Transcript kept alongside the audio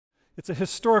It's a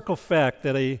historical fact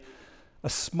that a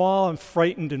small and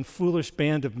frightened and foolish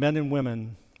band of men and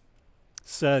women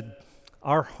said,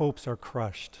 "Our hopes are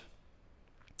crushed."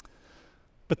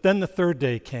 But then the third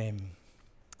day came.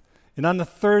 And on the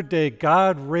third day,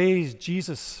 God raised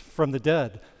Jesus from the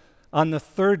dead. On the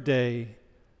third day,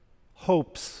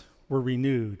 hopes were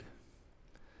renewed.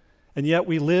 And yet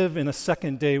we live in a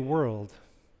second-day world.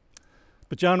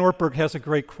 But John Ortberg has a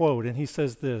great quote, and he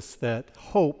says this, that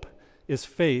hope is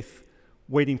faith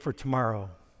waiting for tomorrow.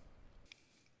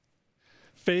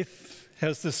 Faith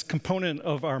has this component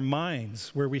of our minds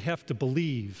where we have to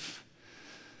believe.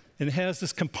 And it has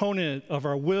this component of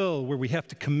our will where we have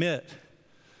to commit.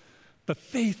 But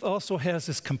faith also has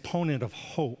this component of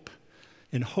hope,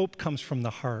 and hope comes from the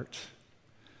heart.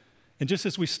 And just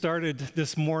as we started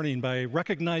this morning by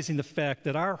recognizing the fact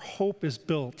that our hope is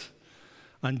built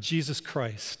on Jesus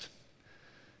Christ,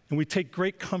 and we take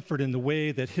great comfort in the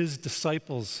way that his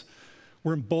disciples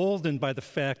were emboldened by the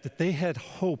fact that they had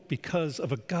hope because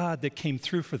of a God that came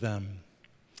through for them.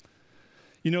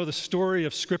 You know, the story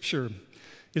of Scripture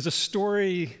is a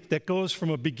story that goes from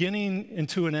a beginning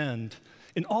into an end.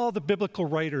 And all the biblical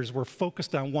writers were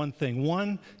focused on one thing.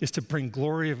 One is to bring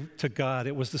glory to God.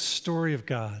 It was the story of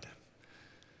God.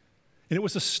 And it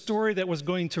was a story that was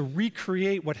going to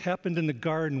recreate what happened in the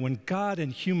garden when God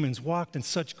and humans walked in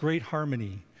such great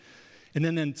harmony. And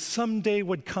then someday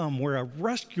would come where a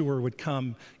rescuer would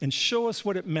come and show us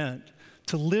what it meant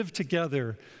to live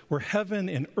together, where heaven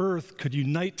and earth could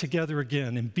unite together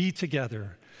again and be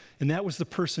together. And that was the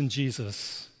person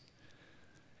Jesus.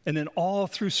 And then all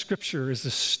through Scripture is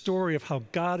the story of how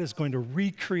God is going to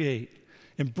recreate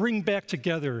and bring back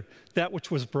together that which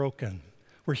was broken,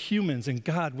 where humans and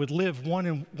God would live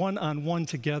one-on-one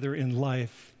together in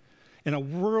life, in a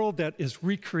world that is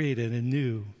recreated and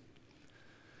new.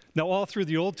 Now, all through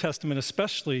the Old Testament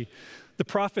especially, the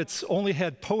prophets only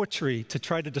had poetry to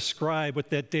try to describe what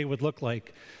that day would look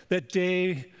like. That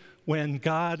day when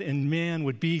God and man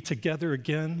would be together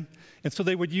again. And so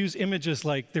they would use images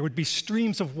like there would be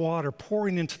streams of water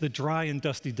pouring into the dry and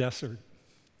dusty desert.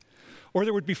 Or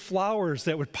there would be flowers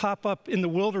that would pop up in the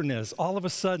wilderness all of a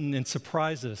sudden and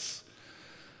surprise us.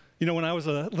 You know, when I was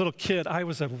a little kid, I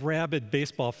was a rabid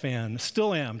baseball fan,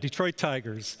 still am, Detroit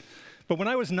Tigers. But when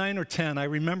I was 9 or 10, I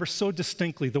remember so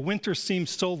distinctly, the winter seemed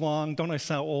so long. Don't I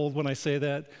sound old when I say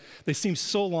that? They seemed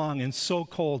so long and so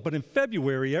cold. But in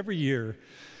February every year,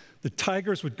 the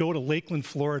Tigers would go to Lakeland,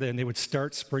 Florida, and they would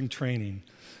start spring training.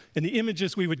 And the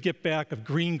images we would get back of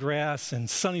green grass and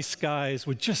sunny skies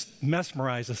would just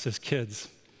mesmerize us as kids.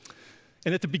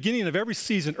 And at the beginning of every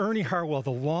season, Ernie Harwell,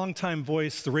 the longtime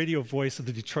voice, the radio voice of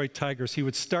the Detroit Tigers, he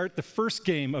would start the first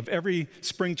game of every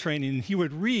spring training, and he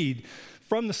would read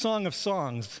from the Song of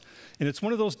Songs. And it's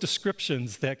one of those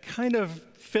descriptions that kind of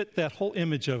fit that whole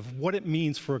image of what it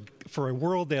means for a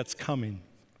world that's coming.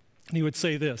 And he would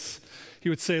say this. He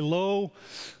would say, "Lo,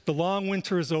 the long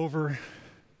winter is over.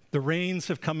 The rains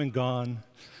have come and gone.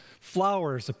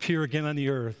 Flowers appear again on the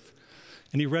earth."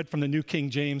 And he read from the New King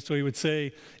James, so he would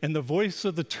say, "And the voice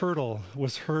of the turtle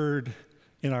was heard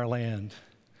in our land."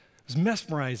 It was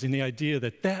mesmerizing, the idea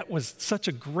that that was such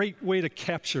a great way to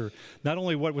capture not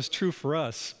only what was true for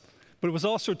us, but it was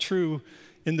also true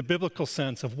in the biblical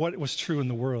sense of what was true in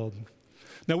the world.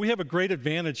 Now, we have a great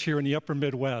advantage here in the upper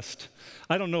Midwest.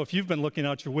 I don't know if you've been looking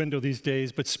out your window these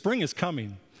days, but spring is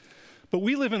coming. But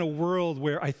we live in a world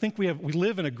where I think we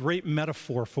live in a great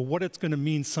metaphor for what it's going to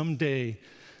mean someday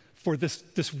for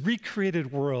this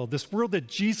recreated world, this world that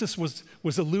Jesus was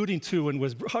alluding to and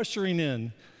was ushering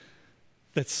in,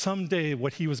 that someday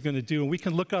what he was going to do, and we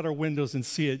can look out our windows and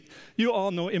see it. You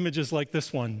all know images like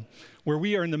this one, where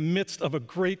we are in the midst of a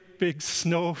great big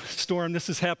snowstorm.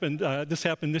 This happened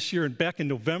this year and back in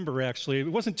November, actually.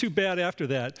 It wasn't too bad after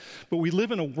that, but we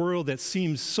live in a world that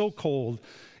seems so cold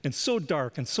and so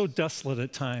dark and so desolate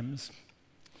at times.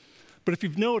 But if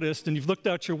you've noticed and you've looked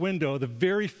out your window, the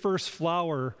very first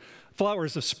flowers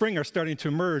of spring are starting to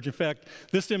emerge. In fact,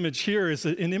 this image here is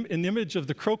an image of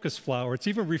the crocus flower. It's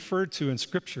even referred to in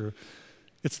Scripture.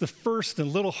 It's the first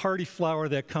and little hardy flower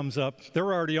that comes up.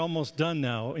 They're already almost done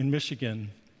now in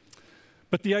Michigan.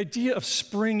 But the idea of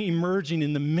spring emerging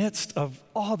in the midst of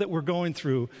all that we're going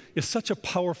through is such a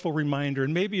powerful reminder.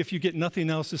 And maybe if you get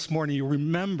nothing else this morning, you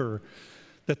remember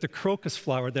that the crocus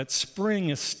flower, that spring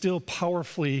is still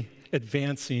powerfully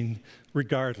advancing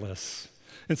regardless.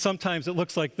 And sometimes it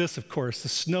looks like this, of course. The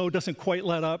snow doesn't quite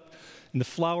let up, and the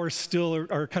flowers still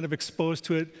are kind of exposed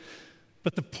to it.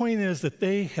 But the point is that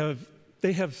they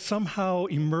have somehow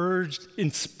emerged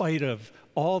in spite of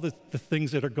all the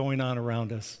things that are going on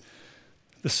around us.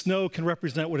 The snow can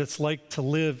represent what it's like to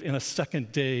live in a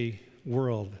second-day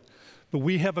world, But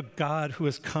we have a God who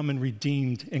has come and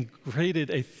redeemed and created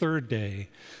a third day,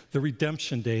 the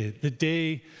redemption day, the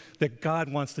day that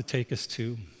God wants to take us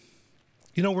to.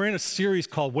 You know, we're in a series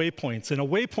called Waypoints, and a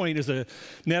waypoint is a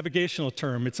navigational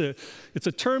term. It's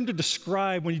a term to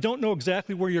describe when you don't know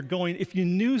exactly where you're going. If you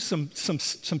knew some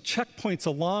checkpoints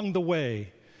along the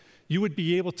way, you would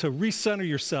be able to recenter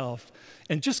yourself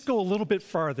and just go a little bit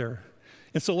farther.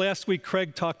 And so last week,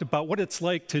 Craig talked about what it's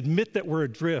like to admit that we're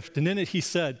adrift. And in it, he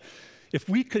said, if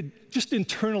we could just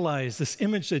internalize this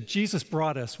image that Jesus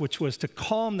brought us, which was to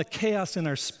calm the chaos in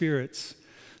our spirits,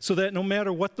 so that no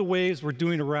matter what the waves were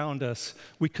doing around us,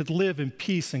 we could live in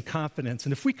peace and confidence.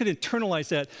 And if we could internalize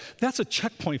that, that's a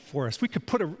checkpoint for us. We could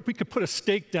put a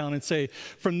stake down and say,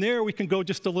 from there we can go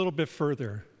just a little bit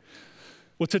further.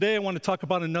 Well, today I want to talk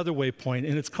about another waypoint,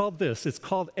 and it's called this. It's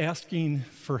called asking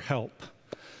for help.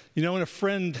 You know, and a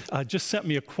friend just sent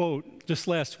me a quote just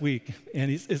last week, and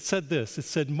it said this. It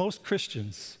said, most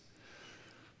Christians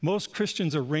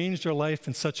arrange their life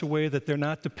in such a way that they're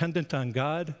not dependent on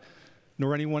God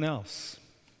nor anyone else.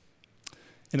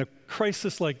 And a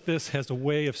crisis like this has a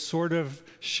way of sort of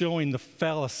showing the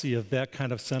fallacy of that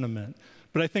kind of sentiment.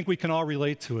 But I think we can all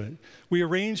relate to it. We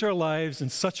arrange our lives in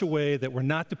such a way that we're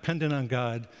not dependent on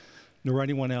God nor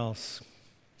anyone else.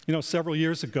 You know, several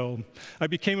years ago, I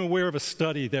became aware of a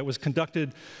study that was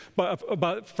conducted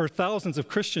for thousands of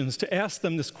Christians to ask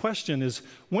them this question is,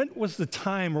 when was the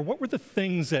time or what were the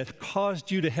things that caused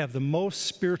you to have the most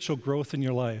spiritual growth in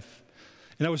your life?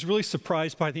 And I was really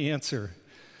surprised by the answer.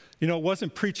 You know, it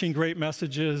wasn't preaching great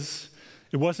messages.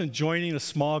 It wasn't joining a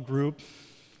small group.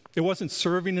 It wasn't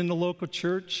serving in the local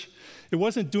church. It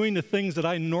wasn't doing the things that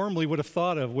I normally would have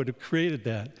thought of would have created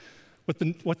that.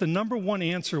 What the number one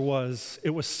answer was,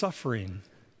 it was suffering.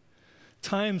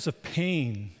 Times of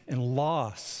pain and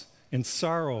loss and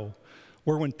sorrow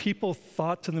were when people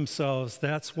thought to themselves,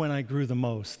 that's when I grew the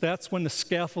most. That's when the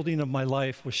scaffolding of my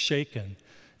life was shaken.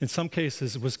 In some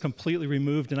cases, it was completely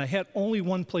removed, and I had only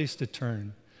one place to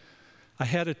turn. I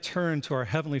had to turn to our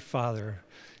Heavenly Father,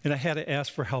 and I had to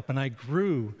ask for help, and I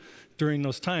grew during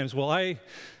those times. Well, I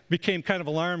became kind of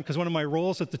alarmed because one of my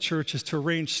roles at the church is to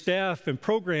arrange staff and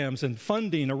programs and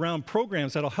funding around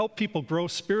programs that'll help people grow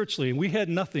spiritually, and we had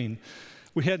nothing.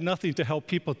 We had nothing to help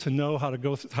people to know how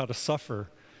to suffer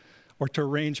or to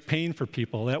arrange pain for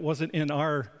people. That wasn't in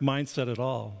our mindset at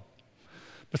all.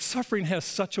 But suffering has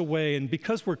such a way, and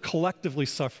because we're collectively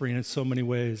suffering in so many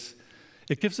ways,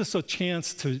 it gives us a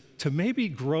chance to maybe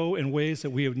grow in ways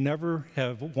that we would never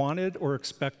have wanted or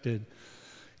expected.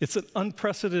 It's an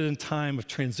unprecedented time of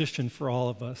transition for all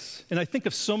of us. And I think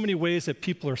of so many ways that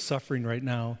people are suffering right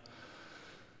now.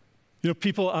 You know,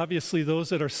 people, obviously, those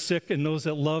that are sick and those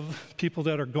that love people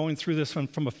that are going through this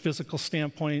from a physical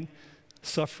standpoint,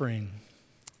 suffering.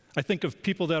 I think of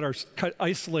people that are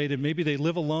isolated. Maybe they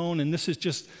live alone, and this is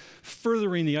just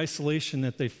furthering the isolation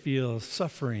that they feel,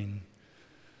 suffering.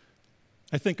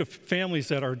 I think of families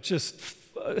that are just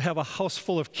have a house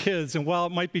full of kids, and while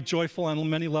it might be joyful on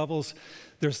many levels,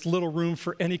 there's little room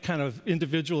for any kind of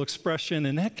individual expression,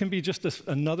 and that can be just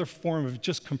another form of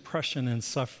just compression and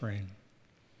suffering.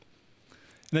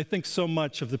 And I think so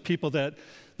much of the people that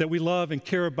we love and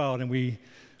care about, and we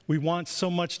want so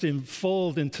much to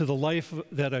enfold into the life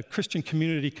that a Christian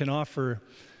community can offer,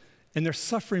 and they're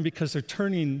suffering because they're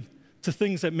turning to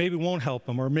things that maybe won't help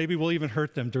them or maybe will even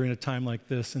hurt them during a time like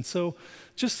this. And so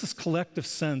just this collective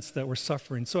sense that we're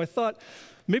suffering. So I thought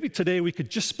maybe today we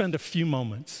could just spend a few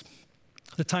moments,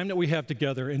 the time that we have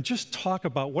together, and just talk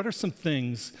about what are some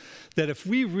things that if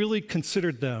we really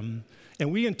considered them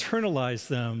and we internalized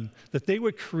them, that they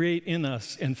would create in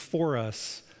us and for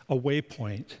us a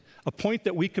waypoint, a point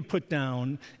that we could put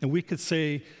down and we could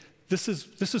say, this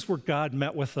is where God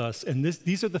met with us, and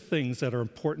these are the things that are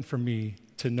important for me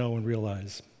to know and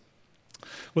realize.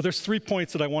 Well, there's 3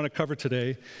 points that I want to cover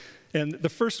today, and the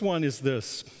first one is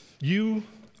this: you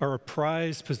are a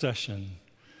prized possession.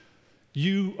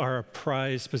 You are a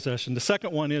prized possession. The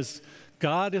second one is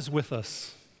God is with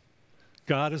us.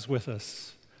 God is with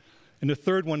us. And the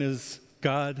third one is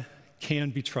God can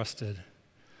be trusted.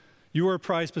 You are a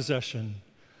prized possession.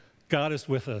 God is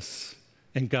with us,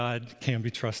 and God can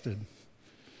be trusted.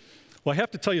 Well, I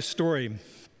have to tell you a story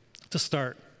to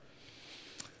start.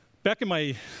 Back in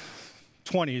my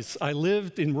 20s, I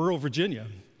lived in rural Virginia,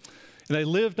 and I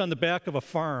lived on the back of a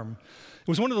farm. It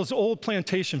was one of those old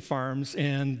plantation farms,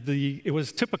 and it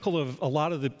was typical of a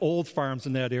lot of the old farms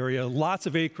in that area, lots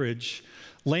of acreage,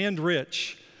 land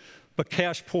rich, but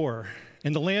cash poor.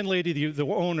 And the landlady, the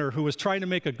owner, who was trying to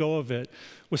make a go of it,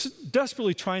 was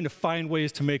desperately trying to find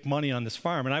ways to make money on this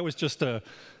farm. And I was just a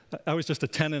I was just a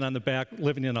tenant on the back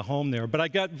living in a home there. But I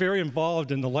got very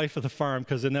involved in the life of the farm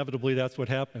because inevitably that's what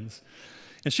happens.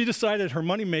 And she decided her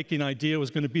money-making idea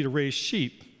was going to be to raise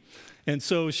sheep. And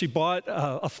so she bought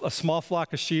a small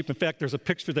flock of sheep. In fact, there's a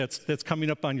picture that's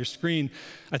coming up on your screen.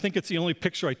 I think it's the only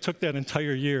picture I took that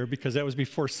entire year because that was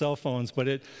before cell phones. But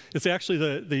it's actually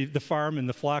the farm and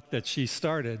the flock that she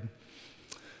started.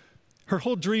 Her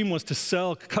whole dream was to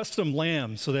sell custom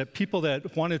lamb so that people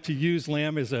that wanted to use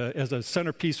lamb as a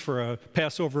centerpiece for a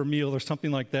Passover meal or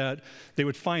something like that, they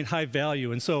would find high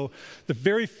value. And so the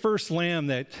very first lamb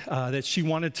that she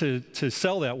wanted to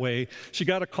sell that way, she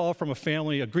got a call from a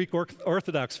family, a Greek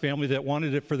Orthodox family that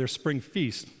wanted it for their spring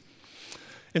feast.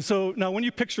 And so now when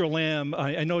you picture a lamb,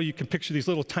 I know you can picture these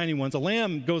little tiny ones. A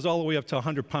lamb goes all the way up to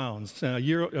 100 pounds, a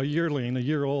yearling, a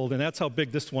year old, and that's how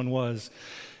big this one was.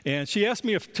 And she asked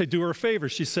me to do her a favor.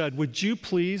 She said, would you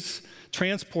please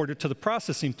transport it to the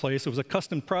processing place? It was a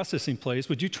custom processing place.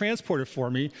 Would you transport it for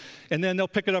me? And then they'll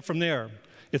pick it up from there.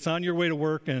 It's on your way to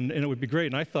work, and it would be great.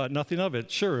 And I thought nothing of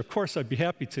it. Sure, of course, I'd be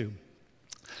happy to.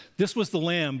 This was the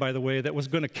lamb, by the way, that was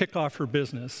going to kick off her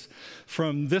business.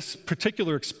 From this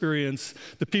particular experience,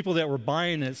 the people that were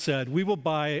buying it said, we will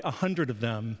buy 100 of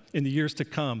them in the years to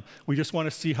come. We just want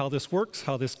to see how this works,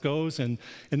 how this goes, and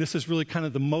this is really kind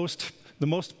of the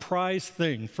most prized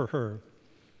thing for her.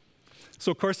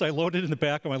 So, of course, I loaded in the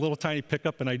back of my little tiny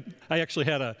pickup, and I actually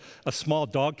had a small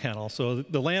dog kennel. So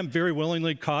the lamb very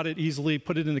willingly caught it easily,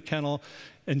 put it in the kennel,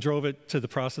 and drove it to the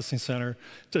processing center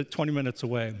 20 minutes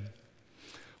away.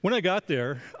 When I got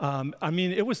there,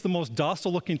 it was the most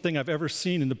docile-looking thing I've ever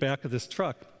seen in the back of this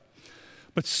truck.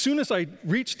 But as soon as I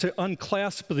reached to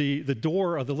unclasp the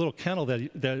door of the little kennel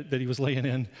that he was laying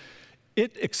in,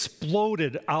 it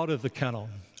exploded out of the kennel.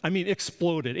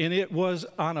 Exploded, and it was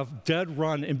on a dead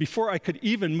run. And before I could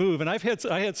even move, and I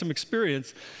had some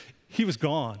experience, he was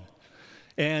gone.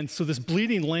 And so this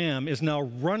bleeding lamb is now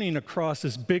running across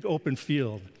this big open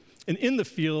field. And in the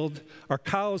field are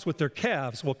cows with their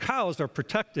calves. Well, cows are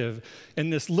protective,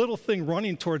 and this little thing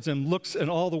running towards them looks in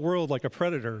all the world like a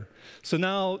predator. So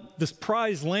now this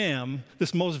prized lamb,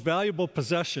 this most valuable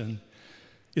possession,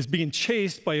 is being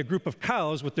chased by a group of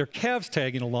cows with their calves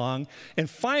tagging along. And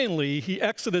finally, he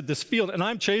exited this field, and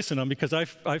I'm chasing him because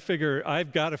I figure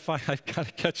I've got to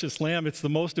catch this lamb. It's the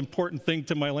most important thing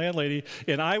to my landlady,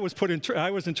 and I was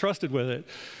entrusted with it.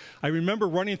 I remember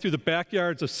running through the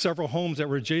backyards of several homes that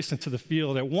were adjacent to the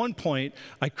field. At one point,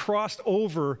 I crossed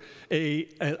over a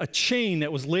chain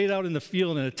that was laid out in the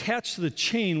field, and attached to the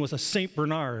chain was a St.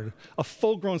 Bernard, a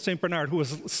full-grown St. Bernard who was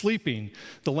sleeping.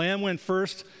 The lamb went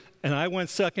first, and I went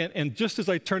second, and just as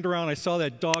I turned around, I saw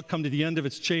that dog come to the end of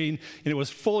its chain, and it was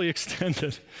fully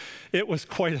extended. It was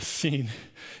quite a scene.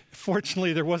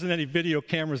 Fortunately, there wasn't any video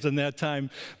cameras in that time,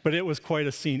 but it was quite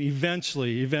a scene.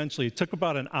 Eventually, it took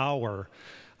about an hour.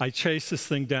 I chased this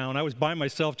thing down. I was by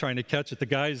myself trying to catch it. The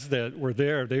guys that were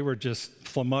there, they were just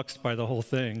flummoxed by the whole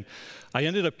thing. I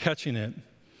ended up catching it.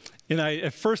 And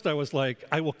at first I was like,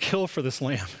 I will kill for this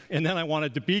lamb. And then I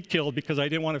wanted to be killed because I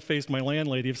didn't want to face my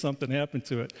landlady if something happened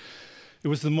to it. It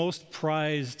was the most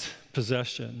prized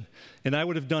possession. And I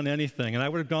would have done anything. And I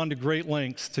would have gone to great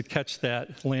lengths to catch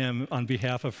that lamb on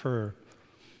behalf of her.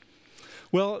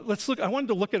 Well, I wanted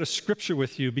to look at a scripture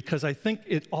with you because I think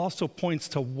it also points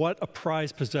to what a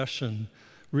prized possession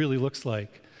really looks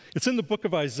like. It's in the book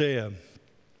of Isaiah.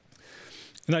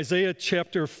 In Isaiah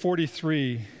chapter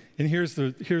 43, and here's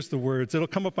the words. It'll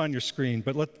come up on your screen,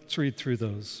 but let's read through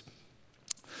those.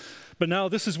 But now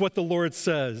this is what the Lord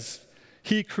says.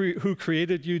 He who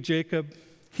created you, Jacob,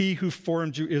 he who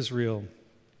formed you, Israel.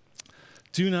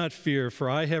 Do not fear, for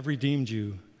I have redeemed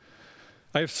you.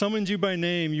 I have summoned you by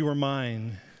name, you are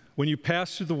mine. When you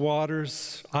pass through the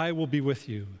waters, I will be with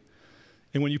you.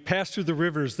 And when you pass through the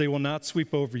rivers, they will not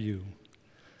sweep over you.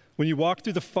 When you walk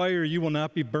through the fire, you will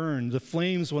not be burned. The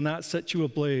flames will not set you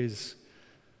ablaze.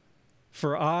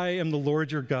 For I am the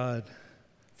Lord your God,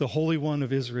 the Holy One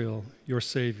of Israel, your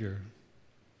Savior.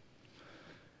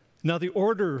 Now, the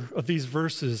order of these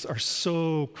verses are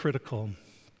so critical.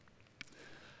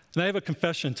 And I have a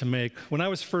confession to make. When I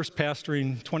was first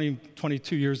pastoring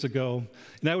 22 years ago,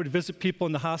 and I would visit people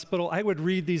in the hospital, I would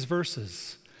read these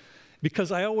verses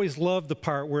because I always loved the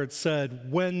part where it said,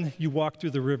 when you walk through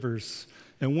the rivers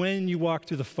and when you walk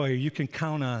through the fire, you can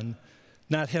count on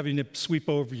not having it sweep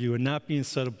over you and not being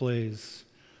set ablaze.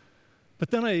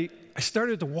 But then I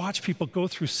started to watch people go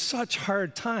through such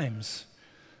hard times,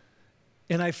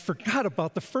 and I forgot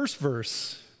about the first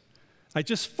verse. I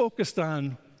just focused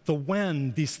on the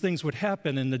when these things would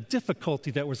happen and the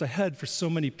difficulty that was ahead for so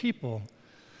many people.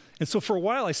 And so for a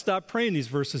while, I stopped praying these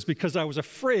verses because I was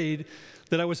afraid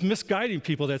that I was misguiding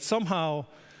people, that somehow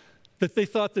That they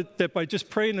thought that by just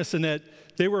praying this and that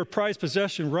they were a prized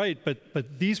possession, right,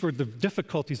 but these were the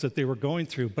difficulties that they were going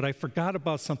through. But I forgot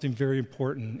about something very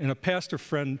important. And a pastor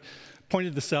friend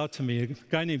pointed this out to me, a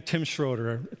guy named Tim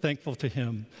Schroeder, I'm thankful to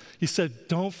him. He said,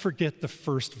 don't forget the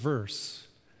first verse.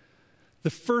 The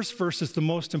first verse is the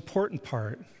most important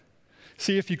part.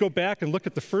 See, if you go back and look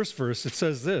at the first verse, it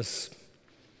says this.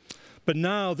 But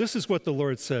now, this is what the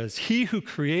Lord says. He who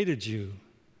created you,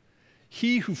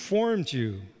 he who formed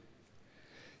you,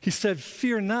 he said,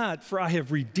 fear not, for I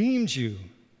have redeemed you.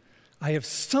 I have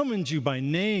summoned you by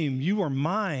name. You are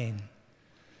mine.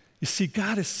 You see,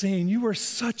 God is saying, you are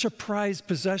such a prized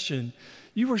possession.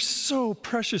 You are so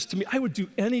precious to me. I would do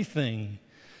anything.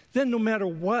 Then no matter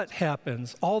what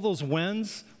happens, all those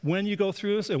whens, when you go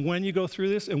through this, and when you go through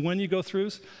this, and when you go through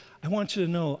this, I want you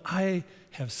to know, I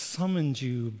have summoned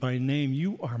you by name.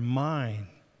 You are mine.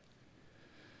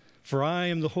 For I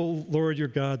am the whole Lord your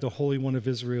God, the Holy One of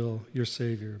Israel, your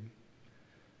Savior.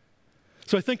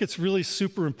 So I think it's really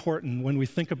super important when we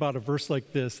think about a verse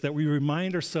like this that we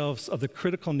remind ourselves of the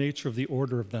critical nature of the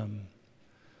order of them.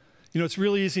 You know, it's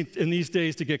really easy in these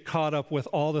days to get caught up with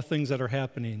all the things that are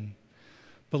happening.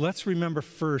 But let's remember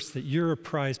first that you're a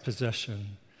prized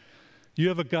possession. You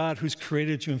have a God who's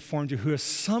created you and formed you, who has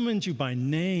summoned you by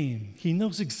name. He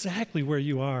knows exactly where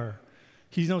you are.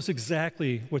 He knows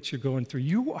exactly what you're going through.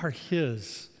 You are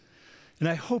his. And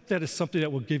I hope that is something that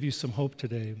will give you some hope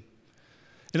today.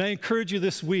 And I encourage you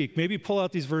this week, maybe pull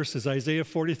out these verses, Isaiah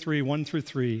 43, 1 through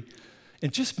 3,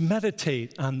 and just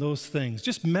meditate on those things.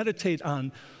 Just meditate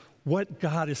on what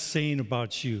God is saying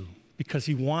about you, because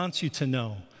he wants you to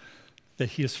know that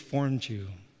he has formed you,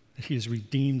 that he has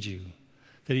redeemed you,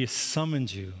 that he has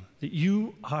summoned you, that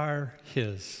you are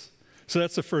his. So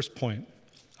that's the first point.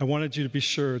 I wanted you to be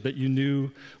sure that you knew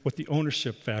what the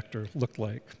ownership factor looked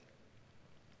like.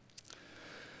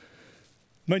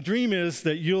 My dream is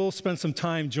that you'll spend some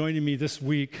time joining me this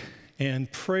week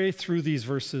and pray through these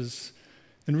verses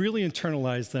and really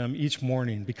internalize them each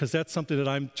morning, because that's something that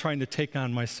I'm trying to take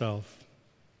on myself.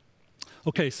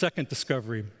 Okay, second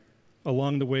discovery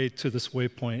along the way to this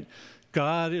waypoint.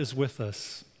 God is with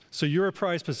us. So you're a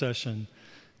prized possession,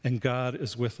 and God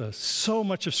is with us. So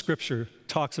much of Scripture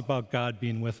talks about God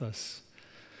being with us.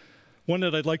 One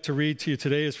that I'd like to read to you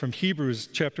today is from Hebrews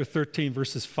chapter 13,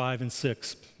 verses 5 and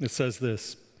 6. It says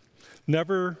this,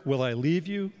 never will I leave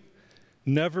you,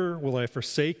 never will I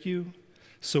forsake you.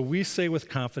 So we say with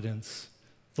confidence,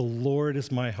 the Lord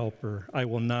is my helper. I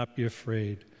will not be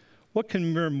afraid. What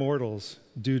can mere mortals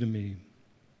do to me?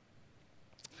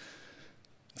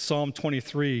 Psalm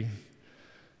 23,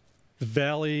 the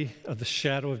valley of the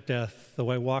shadow of death,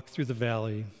 though I walk through the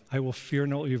valley, I will fear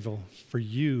no evil, for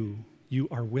you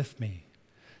are with me.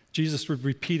 Jesus would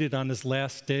repeat it on his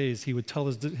last days. He would tell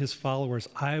his followers,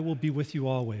 I will be with you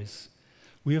always.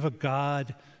 We have a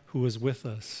God who is with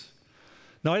us.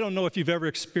 Now, I don't know if you've ever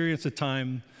experienced a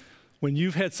time when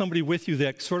you've had somebody with you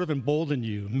that sort of emboldened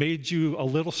you, made you a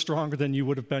little stronger than you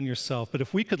would have been yourself. But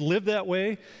if we could live that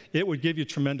way, it would give you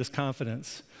tremendous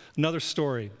confidence. Another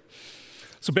story.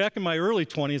 So back in my early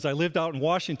 20s, I lived out in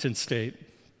Washington State.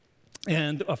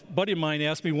 And a buddy of mine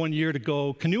asked me one year to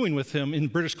go canoeing with him in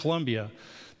British Columbia,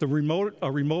 a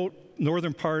remote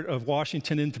northern part of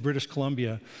Washington into British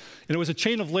Columbia. And it was a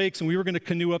chain of lakes, and we were going to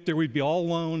canoe up there. We'd be all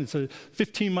alone. It's a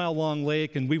 15-mile-long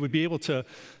lake, and we would be able to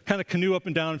kind of canoe up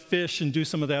and down, fish, and do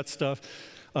some of that stuff.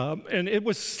 And it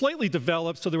was slightly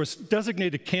developed, so there was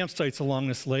designated campsites along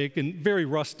this lake, and very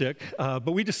rustic.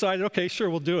 But we decided, okay,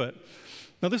 sure, we'll do it.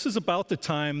 Now, this is about the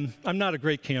time, I'm not a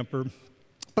great camper,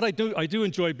 but I do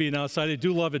enjoy being outside. I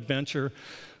do love adventure.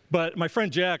 But my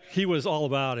friend Jack, he was all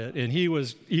about it, and he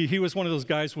was one of those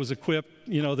guys who was equipped,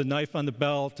 you know, the knife on the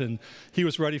belt, and he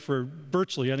was ready for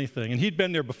virtually anything. And he'd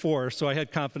been there before, so I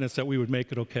had confidence that we would make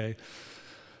it okay.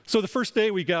 So the first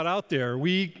day we got out there,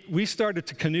 we started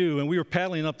to canoe, and we were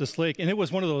paddling up this lake, and it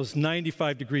was one of those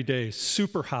 95-degree days,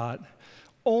 super hot,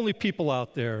 only people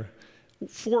out there,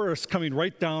 forests coming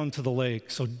right down to the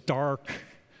lake, so dark,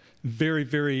 very,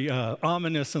 very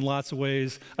ominous in lots of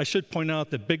ways. I should point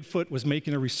out that Bigfoot was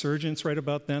making a resurgence right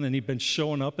about then, and he'd been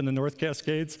showing up in the North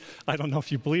Cascades. I don't know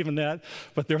if you believe in that,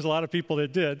 but there's a lot of people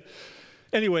that did.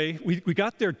 Anyway, we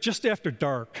got there just after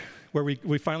dark, where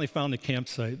we finally found the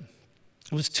campsite.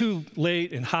 It was too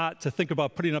late and hot to think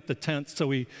about putting up the tent, so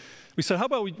we said, how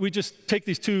about we just take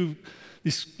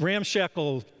these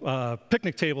ramshackle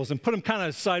picnic tables and put them kind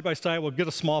of side by side. We'll get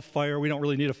a small fire. We don't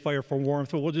really need a fire for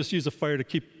warmth, but we'll just use a fire to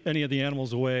keep any of the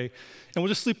animals away. And we'll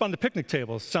just sleep on the picnic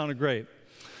tables. Sounded great.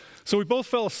 So we both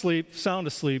fell asleep, sound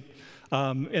asleep.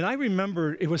 And I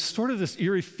remember it was sort of this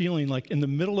eerie feeling like in the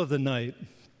middle of the night,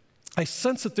 I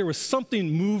sensed that there was something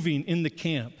moving in the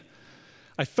camp.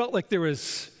 I felt like there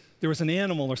was an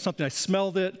animal or something. I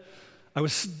smelled it. I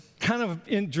was kind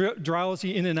of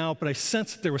drowsy in and out, but I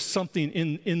sensed that there was something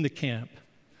in the camp.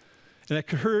 And I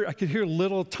could hear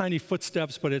little tiny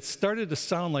footsteps, but it started to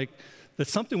sound like that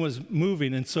something was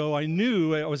moving. And so I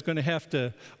knew I was going to have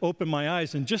to open my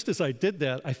eyes. And just as I did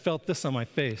that, I felt this on my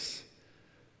face.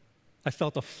 I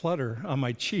felt a flutter on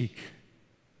my cheek.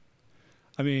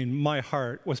 I mean, my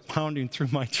heart was pounding through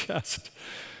my chest.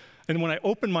 And when I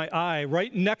opened my eye,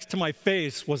 right next to my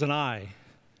face was an eye.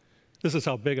 This is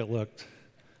how big it looked.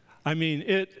 I mean,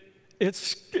 it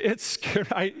scared.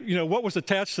 What was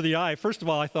attached to the eye? First of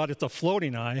all, I thought it's a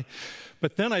floating eye.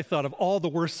 But then I thought of all the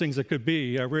worst things it could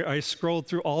be. I scrolled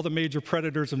through all the major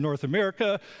predators of North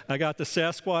America. I got the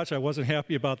Sasquatch. I wasn't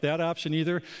happy about that option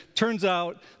either. Turns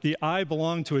out the eye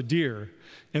belonged to a deer.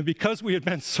 And because we had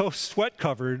been so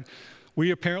sweat-covered, we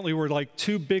apparently were like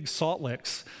two big salt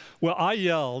licks. Well, I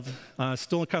yelled,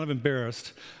 still kind of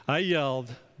embarrassed. I yelled,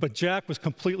 but Jack was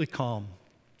completely calm.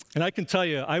 And I can tell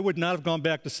you, I would not have gone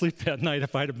back to sleep that night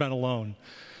if I'd have been alone.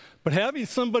 But having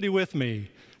somebody with me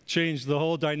changed the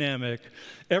whole dynamic.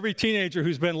 Every teenager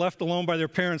who's been left alone by their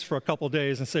parents for a couple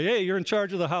days and say, hey, you're in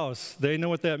charge of the house, they know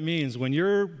what that means. When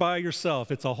you're by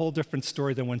yourself, it's a whole different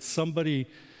story than when somebody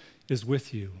is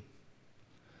with you.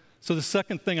 So the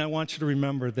second thing I want you to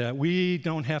remember, that we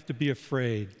don't have to be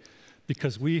afraid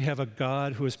because we have a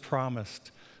God who has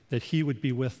promised that he would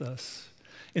be with us.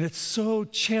 And it's so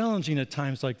challenging at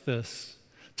times like this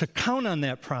to count on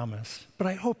that promise, but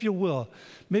I hope you will.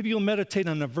 Maybe you'll meditate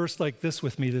on a verse like this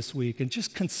with me this week and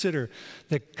just consider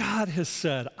that God has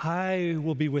said, I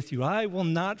will be with you. I will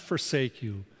not forsake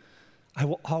you. I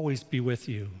will always be with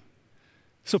you.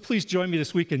 So please join me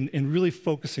this week in really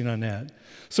focusing on that.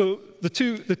 So the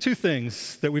two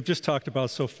things that we've just talked about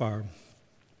so far.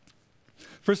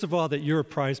 First of all, that you're a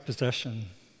prized possession.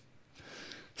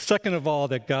 Second of all,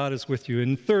 that God is with you.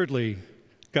 And thirdly,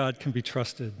 God can be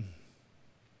trusted.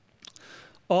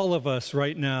 All of us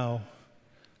right now,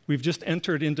 we've just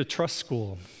entered into trust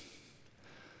school.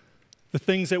 The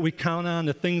things that we count on,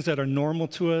 the things that are normal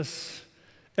to us,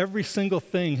 every single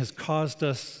thing has caused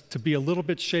us to be a little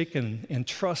bit shaken, and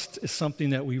trust is something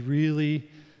that we really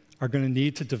are going to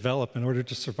need to develop in order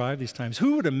to survive these times.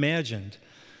 Who would have imagined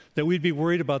that we'd be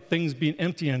worried about things being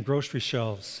empty on grocery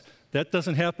shelves? That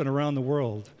doesn't happen around the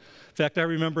world. In fact, I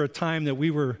remember a time that we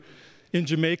were in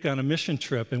Jamaica on a mission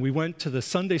trip, and we went to the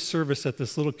Sunday service at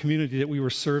this little community that we were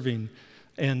serving,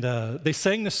 and they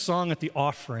sang this song at the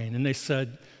offering, and they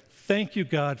said, thank you,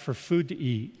 God, for food to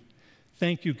eat.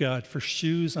 Thank you, God, for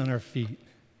shoes on our feet.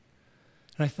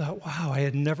 And I thought, wow, I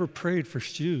had never prayed for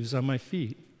shoes on my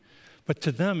feet. But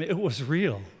to them, it was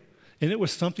real, and it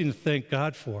was something to thank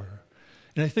God for.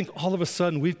 And I think all of a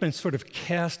sudden, we've been sort of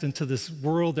cast into this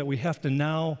world that we have to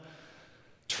now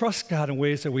trust God in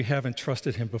ways that we haven't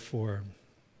trusted him before.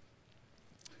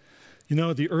 You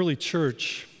know, the early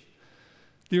church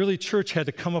had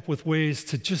to come up with ways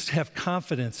to just have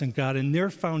confidence in God, and their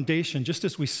foundation, just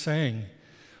as we sang,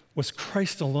 was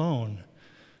Christ alone.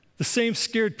 The same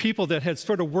scared people that had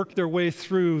sort of worked their way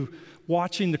through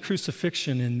watching the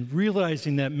crucifixion and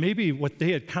realizing that maybe what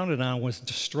they had counted on was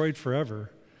destroyed forever.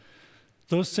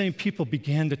 Those same people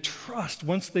began to trust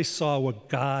once they saw what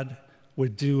God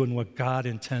would do and what God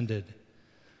intended.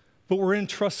 But we're in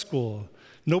trust school.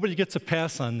 Nobody gets a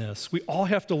pass on this. We all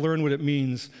have to learn what it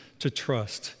means to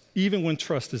trust, even when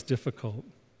trust is difficult.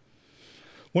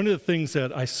 One of the things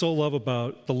that I so love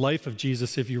about the life of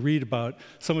Jesus, if you read about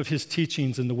some of his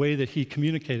teachings and the way that he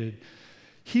communicated,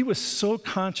 he was so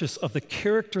conscious of the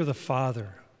character of the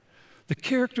Father. The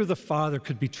character of the Father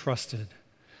could be trusted.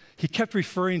 He kept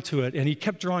referring to it, and he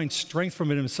kept drawing strength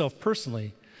from it himself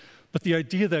personally. But the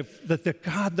idea that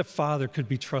God the Father could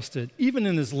be trusted, even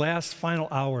in his last final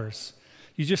hours,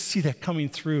 you just see that coming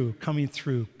through.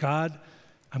 God,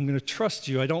 I'm going to trust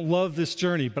you. I don't love this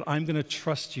journey, but I'm going to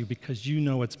trust you because you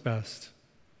know what's best.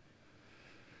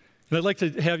 And I'd like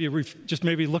to have you just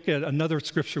maybe look at another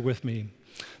scripture with me.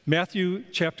 Matthew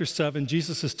chapter 7,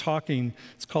 Jesus is talking,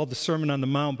 it's called the Sermon on the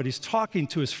Mount, but he's talking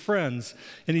to his friends,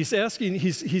 and he's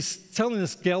telling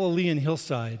this Galilean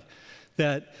hillside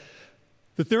that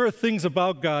there are things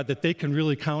about God that they can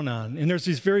really count on. And there's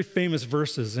these very famous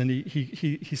verses, and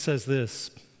he says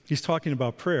this. He's talking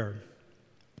about prayer.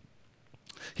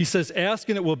 He says, ask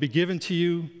and it will be given to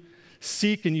you.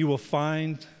 Seek and you will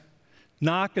find.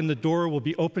 Knock and the door will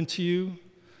be open to you.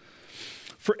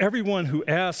 For everyone who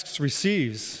asks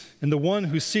receives, and the one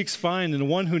who seeks finds, and the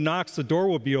one who knocks the door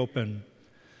will be open.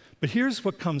 But here's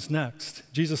what comes next.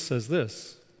 Jesus says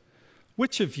this,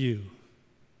 which of you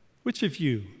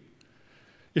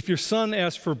If your son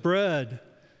asked for bread,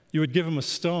 you would give him a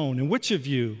stone. And which of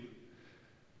you,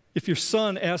 if your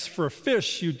son asked for a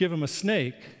fish, you'd give him a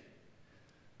snake?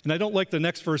 And I don't like the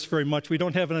next verse very much. We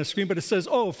don't have it on the screen, but it says,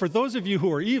 oh, for those of you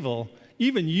who are evil,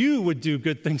 even you would do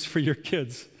good things for your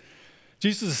kids.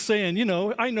 Jesus is saying,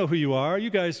 I know who you are. You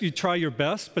guys, you try your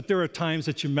best, but there are times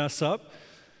that you mess up.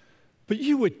 But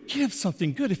you would give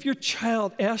something good. If your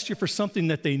child asked you for something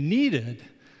that they needed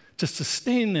to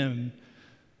sustain them,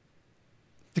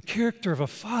 the character of a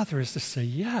father is to say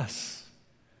yes.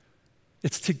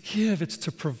 It's to give, it's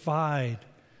to provide.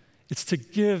 It's to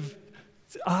give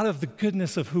out of the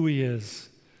goodness of who he is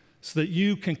so that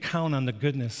you can count on the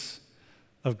goodness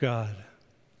of God.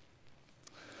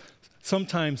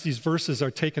 Sometimes these verses are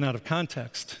taken out of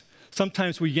context.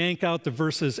 Sometimes we yank out the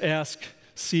verses ask,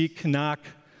 seek, knock,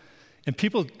 and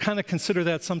people kind of consider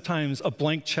that sometimes a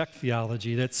blank check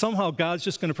theology, that somehow God's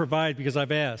just going to provide because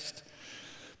I've asked.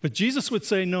 But Jesus would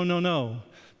say, no, no, no.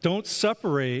 Don't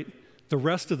separate the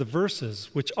rest of the verses,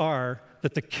 which are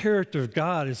that the character of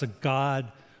God is a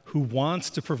God who wants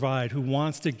to provide, who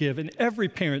wants to give. And every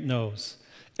parent knows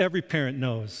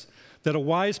that a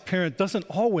wise parent doesn't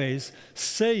always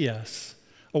say yes.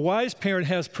 A wise parent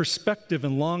has perspective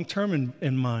and long-term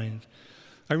in mind.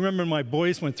 I remember my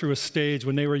boys went through a stage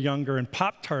when they were younger, and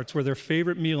Pop-Tarts were their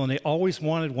favorite meal, and they always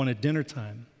wanted one at dinner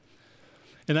time.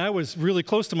 And I was really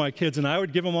close to my kids, and I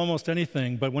would give them almost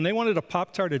anything. But when they wanted a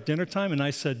Pop-Tart at dinner time and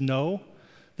I said no,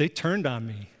 they turned on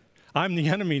me. I'm the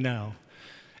enemy now.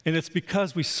 And it's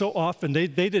because we so often, they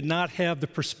did not have the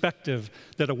perspective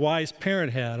that a wise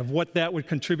parent had of what that would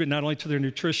contribute not only to their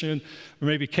nutrition or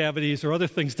maybe cavities or other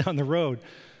things down the road.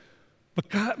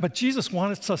 But Jesus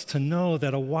wants us to know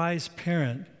that a wise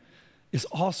parent is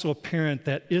also a parent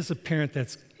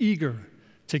that's eager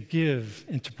to give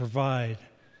and to provide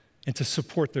and to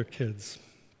support their kids.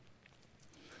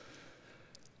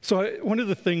 So one of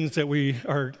the things that we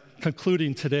are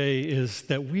concluding today is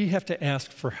that we have to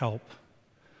ask for help.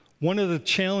 One of the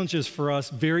challenges for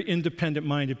us, very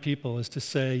independent-minded people, is to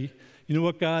say, you know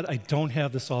what, God, I don't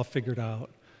have this all figured out.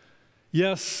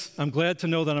 Yes, I'm glad to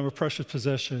know that I'm a precious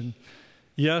possession.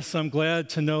 Yes, I'm glad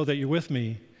to know that you're with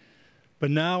me.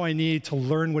 But now I need to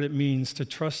learn what it means to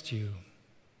trust you.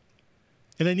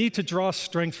 And I need to draw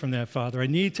strength from that, Father. I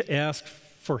need to ask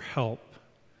for help.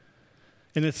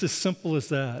 And it's as simple as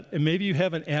that. And maybe you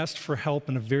haven't asked for help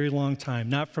in a very long time,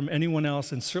 not from anyone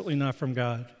else and certainly not from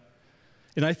God.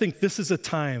 And I think this is a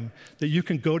time that you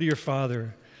can go to your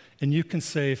Father and you can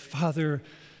say, Father,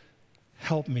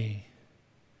 help me.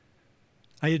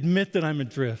 I admit that I'm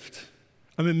adrift.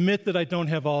 I admit that I don't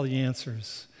have all the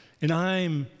answers. And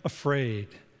I'm afraid.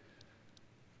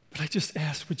 But I just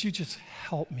ask, would you just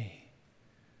help me?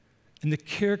 And the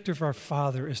character of our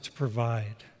Father is to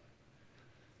provide.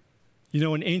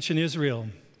 In ancient Israel,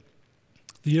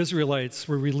 the Israelites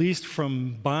were released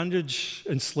from bondage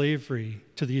and slavery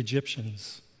to the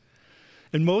Egyptians.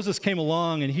 And Moses came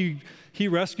along and he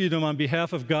rescued them on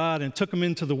behalf of God and took them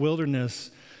into the wilderness.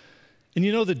 And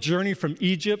the journey from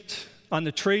Egypt on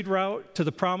the trade route to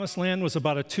the Promised Land was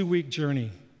about a 2-week journey.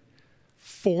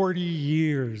 40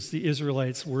 years the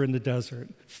Israelites were in the desert.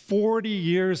 40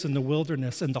 years in the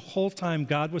wilderness. And the whole time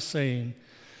God was saying,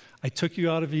 I took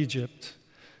you out of Egypt.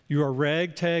 You're a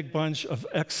ragtag bunch of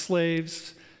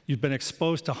ex-slaves. You've been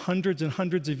exposed to hundreds and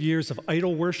hundreds of years of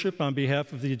idol worship on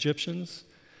behalf of the Egyptians.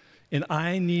 And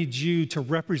I need you to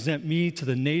represent me to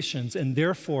the nations, and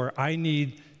therefore I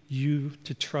need you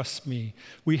to trust me.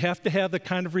 We have to have the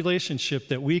kind of relationship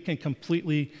that we can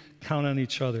completely count on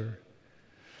each other.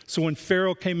 So when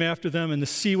Pharaoh came after them and the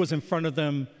sea was in front of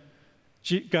them,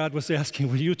 God was asking,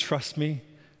 will you trust me?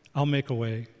 I'll make a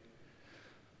way.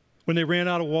 When they ran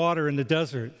out of water in the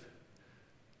desert,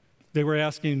 they were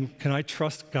asking, can I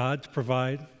trust God to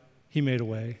provide? He made a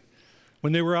way.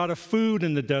 When they were out of food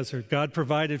in the desert, God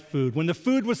provided food. When the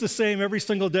food was the same every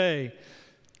single day,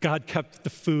 God kept the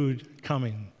food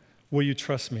coming. Will you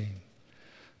trust me?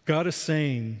 God is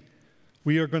saying,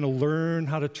 we are going to learn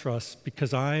how to trust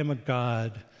because I am a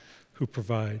God who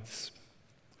provides.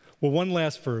 Well, one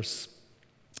last verse.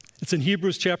 It's in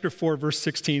Hebrews chapter 4, verse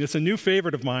 16. It's a new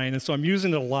favorite of mine, and so I'm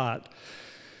using it a lot.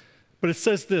 But it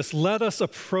says this, let us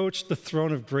approach the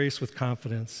throne of grace with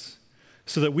confidence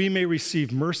so that we may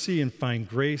receive mercy and find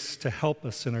grace to help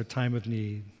us in our time of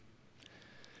need.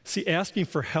 See, asking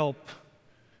for help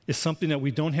is something that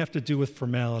we don't have to do with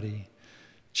formality.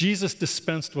 Jesus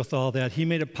dispensed with all that. He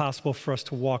made it possible for us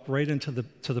to walk right into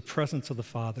the presence of the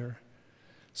Father.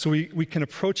 So we can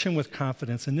approach him with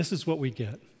confidence, and this is what we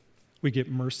get. We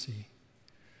get mercy.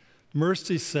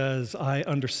 Mercy says, I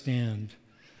understand.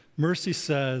 Mercy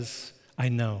says, I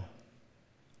know.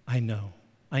 I know.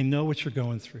 I know what you're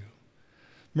going through.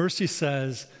 Mercy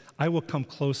says, I will come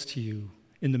close to you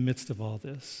in the midst of all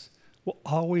this. We'll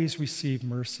always receive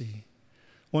mercy.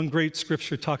 One great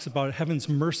scripture talks about heaven's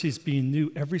mercies being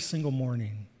new every single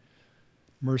morning.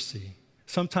 Mercy.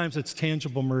 Sometimes it's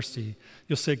tangible mercy.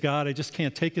 You'll say, God, I just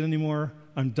can't take it anymore.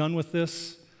 I'm done with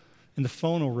this. And the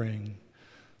phone will ring.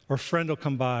 Or a friend will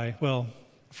come by. Well,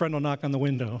 a friend will knock on the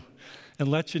window and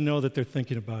let you know that they're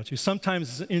thinking about you. Sometimes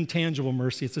it's an intangible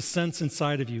mercy. It's a sense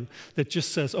inside of you that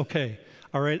just says, okay,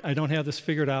 all right, I don't have this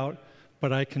figured out,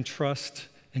 but I can trust,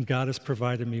 and God has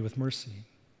provided me with mercy.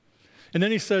 And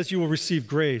then he says you will receive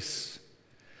grace.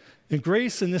 And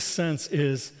grace in this sense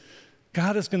is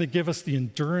God is going to give us the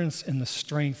endurance and the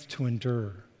strength to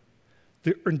endure.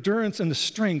 The endurance and the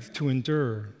strength to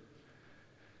endure.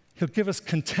 He'll give us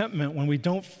contentment when we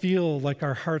don't feel like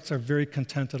our hearts are very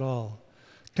content at all.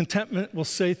 Contentment will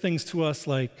say things to us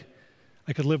like,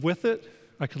 I could live with it,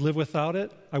 I could live without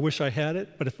it, I wish I had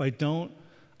it, but if I don't,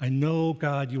 I know,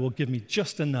 God, you will give me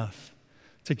just enough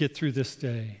to get through this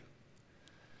day.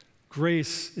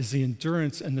 Grace is the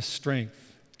endurance and the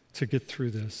strength to get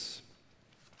through this.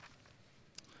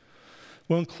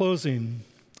 Well, in closing,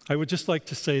 I would just like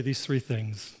to say these three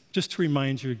things, just to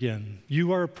remind you again.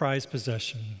 You are a prized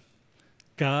possession.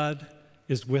 God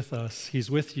is with us. He's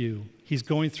with you. He's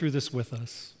going through this with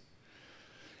us.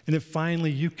 And then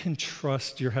finally, you can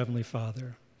trust your Heavenly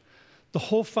Father. The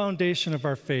whole foundation of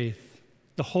our faith,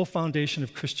 the whole foundation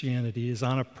of Christianity is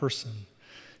on a person.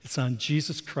 It's on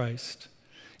Jesus Christ.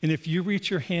 And if you reach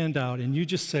your hand out and you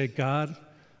just say, God,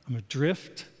 I'm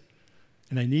adrift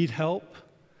and I need help,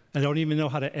 I don't even know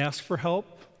how to ask for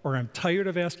help, or I'm tired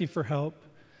of asking for help,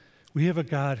 we have a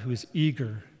God who is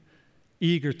eager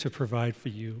to provide for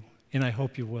you, and I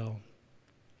hope you will.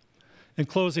 In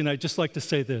closing, I'd just like to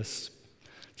say this.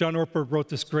 John Ortberg wrote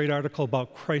this great article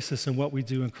about crisis and what we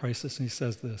do in crisis, and he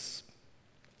says this.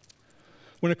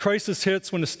 When a crisis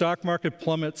hits, when the stock market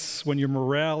plummets, when your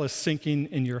morale is sinking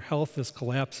and your health is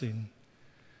collapsing,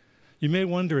 you may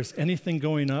wonder, is anything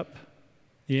going up?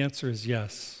 The answer is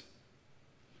yes.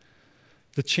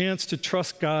 The chance to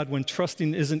trust God when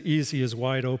trusting isn't easy is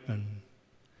wide open.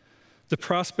 The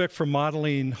prospect for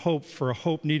modeling hope for a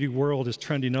hope-needy world is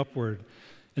trending upward,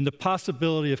 and the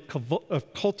possibility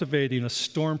of cultivating a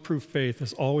storm-proof faith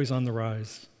is always on the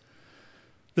rise.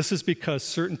 This is because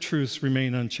certain truths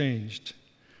remain unchanged.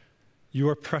 You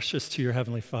are precious to your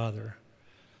Heavenly Father.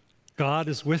 God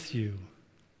is with you.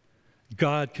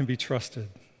 God can be trusted.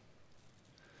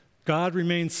 God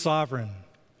remains sovereign.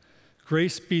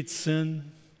 Grace beats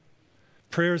sin.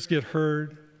 Prayers get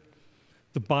heard.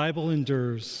 The Bible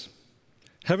endures.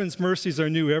 Heaven's mercies are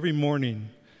new every morning,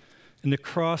 and the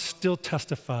cross still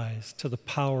testifies to the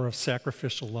power of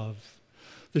sacrificial love.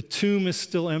 The tomb is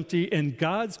still empty, and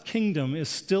God's kingdom is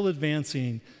still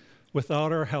advancing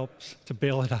without our help to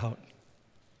bail it out.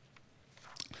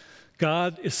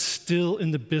 God is still in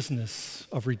the business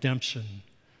of redemption,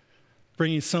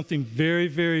 bringing something very,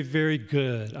 very, very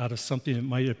good out of something that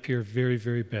might appear very,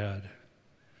 very bad.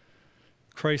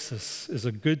 Crisis is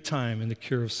a good time in the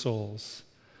cure of souls.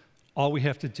 All we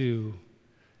have to do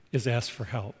is ask for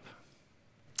help.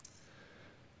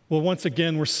 Well, once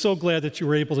again, we're so glad that you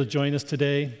were able to join us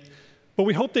today. But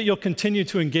we hope that you'll continue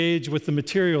to engage with the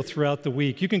material throughout the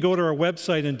week. You can go to our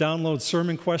website and download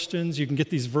sermon questions. You can get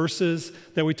these verses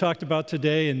that we talked about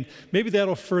today, and maybe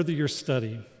that'll further your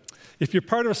study. If you're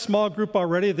part of a small group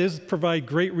already, these provide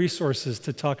great resources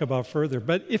to talk about further.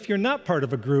 But if you're not part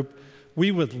of a group,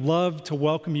 we would love to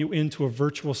welcome you into a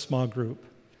virtual small group.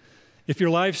 If you're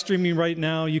live streaming right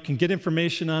now, you can get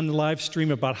information on the live stream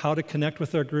about how to connect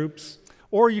with our groups.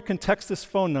 Or you can text this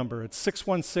phone number. It's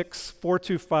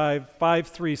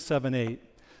 616-425-5378.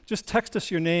 Just text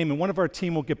us your name, and one of our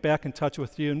team will get back in touch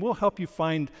with you, and we'll help you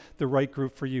find the right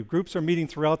group for you. Groups are meeting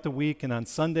throughout the week and on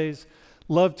Sundays.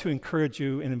 Love to encourage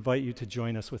you and invite you to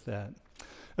join us with that.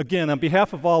 Again, on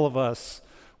behalf of all of us,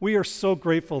 we are so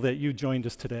grateful that you joined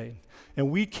us today. And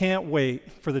we can't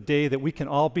wait for the day that we can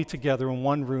all be together in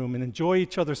one room and enjoy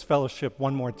each other's fellowship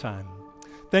one more time.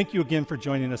 Thank you again for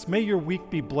joining us. May your week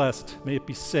be blessed. May it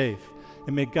be safe.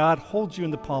 And may God hold you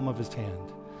in the palm of his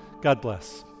hand. God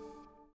bless.